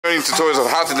learning tutorials of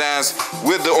how to dance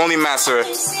with the only master,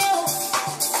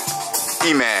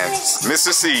 E-Man,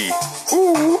 Mr. C.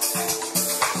 Woo.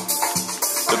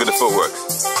 Look at the footwork.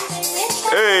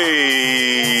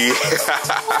 Hey.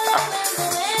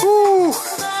 Woo.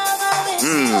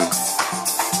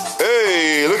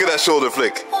 Hey, look at that shoulder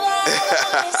flick.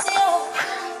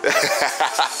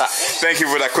 Thank you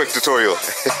for that quick tutorial.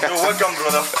 You're welcome,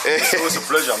 brother. It was a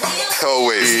pleasure, man.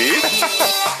 Always.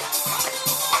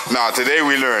 Nah, today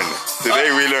we learned.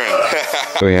 Today we learned.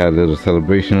 So we had a little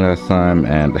celebration last time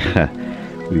and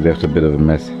we left a bit of a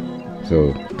mess.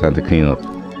 So time to clean up.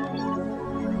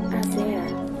 Isaiah,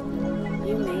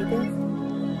 you made this?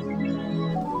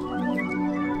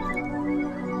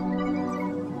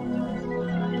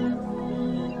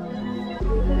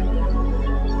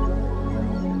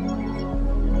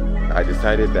 I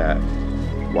decided that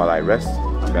while I rest,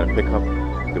 I'm gonna pick up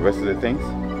the rest of the things,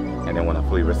 and then when I'm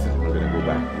fully rested, I'm gonna go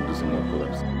back and do some more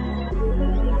pull-ups.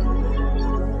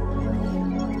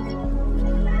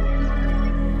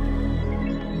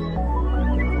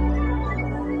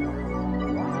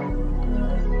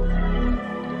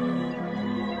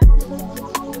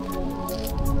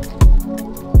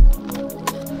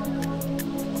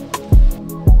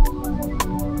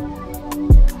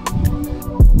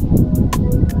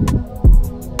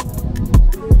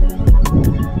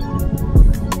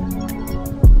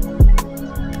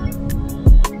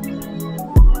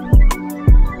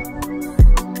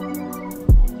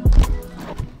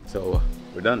 So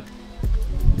we're done.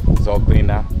 It's all clean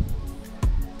now.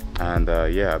 And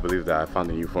yeah, I believe that I found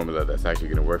a new formula that's actually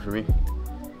gonna work for me.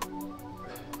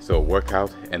 So work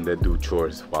out and then do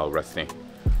chores while resting.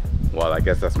 Well, I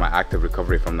guess that's my active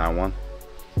recovery from now on.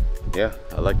 Yeah,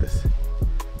 I like this.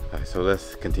 Alright, so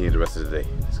let's continue the rest of the day.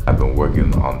 I've been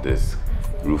working on this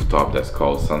rooftop that's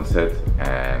called Sunset,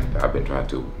 and I've been trying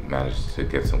to manage to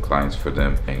get some clients for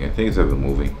them, and things have been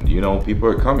moving. You know, people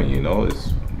are coming, you know,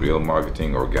 it's real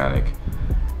marketing, organic,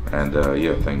 and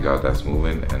yeah, thank God that's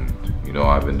moving. And you know,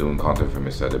 I've been doing content for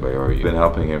Mr. Adebayor. I've been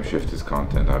helping him shift his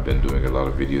content. I've been doing a lot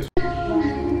of videos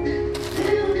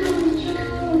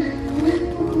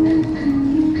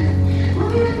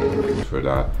for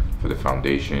that, for the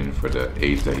foundation, for the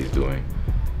aids that he's doing.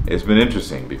 It's been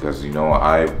interesting because, you know,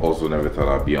 I also never thought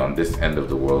I'd be on this end of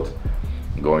the world,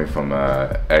 going from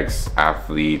a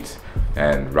ex-athlete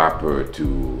and rapper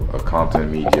to a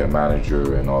content media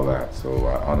manager and all that. So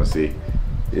honestly,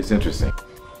 it's interesting.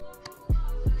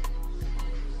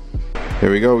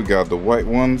 Here we go, we got the white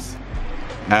ones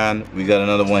and we got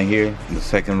another one here in the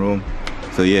second room.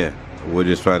 So yeah, we're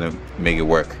just trying to make it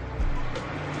work.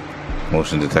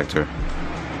 Motion detector.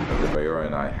 Adebayor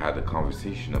and I had a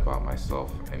conversation about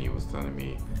myself, and he was telling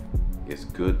me it's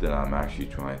good that I'm actually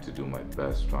trying to do my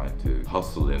best, trying to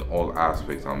hustle in all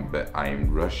aspects.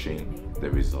 I'm rushing the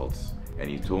results, and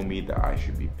he told me that I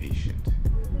should be patient,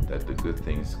 that the good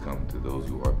things come to those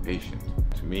who are patient.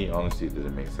 To me, honestly, it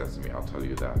didn't make sense to me. I'll tell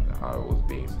you that. I was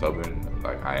being stubborn,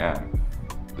 like I am.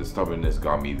 The stubbornness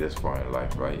got me this far in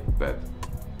life, right? But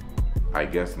I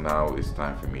guess now it's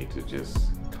time for me to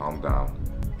just calm down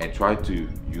and try to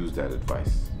use that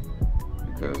advice,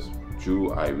 because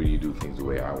true, I really do things the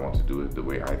way I want to do it, the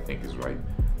way I think is right.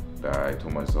 But I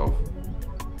told myself,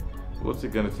 what's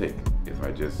it gonna take if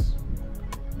I just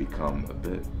become a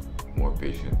bit more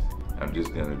patient? I'm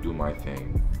just gonna do my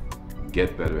thing,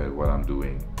 get better at what I'm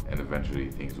doing, and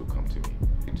eventually things will come to me.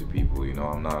 To people, you know,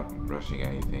 I'm not rushing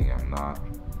anything, I'm not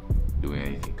doing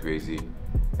anything crazy,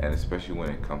 and especially when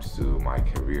it comes to my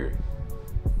career,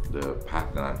 the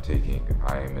path that I'm taking,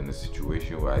 I am in a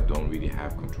situation where I don't really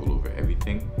have control over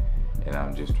everything, and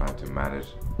I'm just trying to manage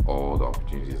all the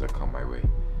opportunities that come my way.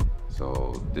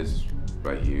 So this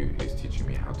right here is teaching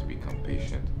me how to become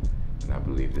patient, and I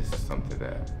believe this is something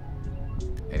that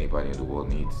anybody in the world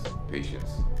needs, patience.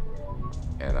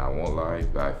 And I won't lie,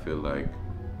 but I feel like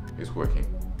it's working.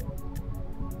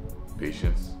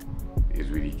 Patience is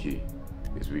really key.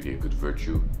 It's really a good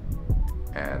virtue.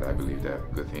 And I believe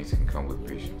that good things can come with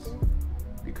patience,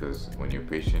 because when you're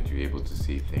patient, you're able to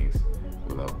see things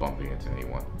without bumping into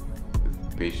anyone.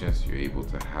 With patience, you're able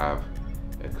to have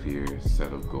a clear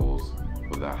set of goals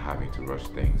without having to rush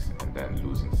things and then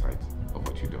losing sight of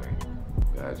what you're doing.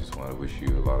 But I just want to wish you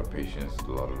a lot of patience,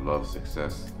 a lot of love,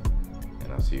 success,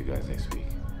 and I'll see you guys next week.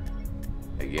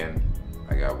 Again,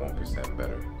 I got 1%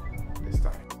 better this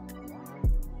time.